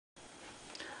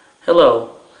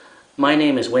Hello, my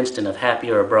name is Winston of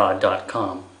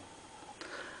happierabroad.com.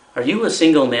 Are you a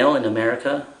single male in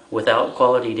America without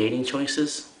quality dating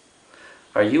choices?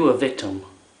 Are you a victim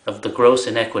of the gross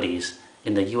inequities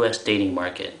in the U.S. dating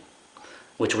market,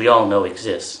 which we all know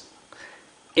exists?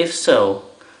 If so,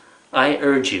 I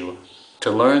urge you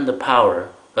to learn the power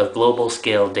of global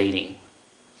scale dating.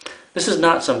 This is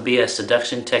not some BS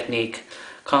seduction technique,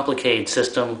 complicated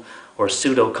system, or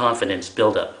pseudo-confidence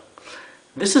buildup.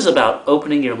 This is about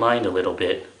opening your mind a little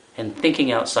bit and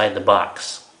thinking outside the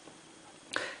box.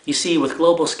 You see, with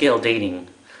global scale dating,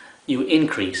 you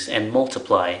increase and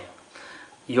multiply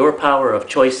your power of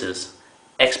choices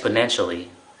exponentially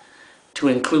to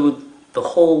include the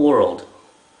whole world,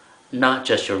 not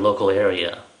just your local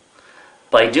area.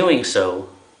 By doing so,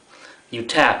 you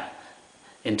tap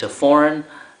into foreign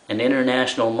and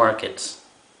international markets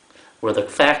where the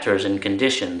factors and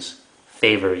conditions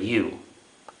favor you.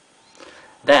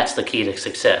 That's the key to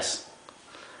success.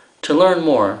 To learn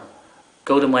more,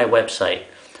 go to my website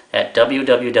at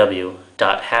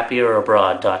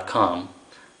www.happierabroad.com.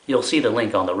 You'll see the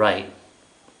link on the right.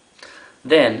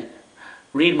 Then,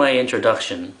 read my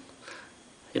introduction.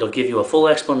 It'll give you a full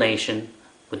explanation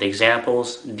with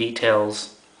examples,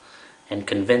 details, and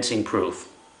convincing proof.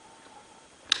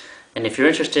 And if you're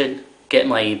interested, get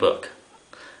my ebook.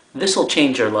 This will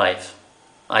change your life.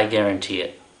 I guarantee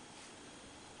it.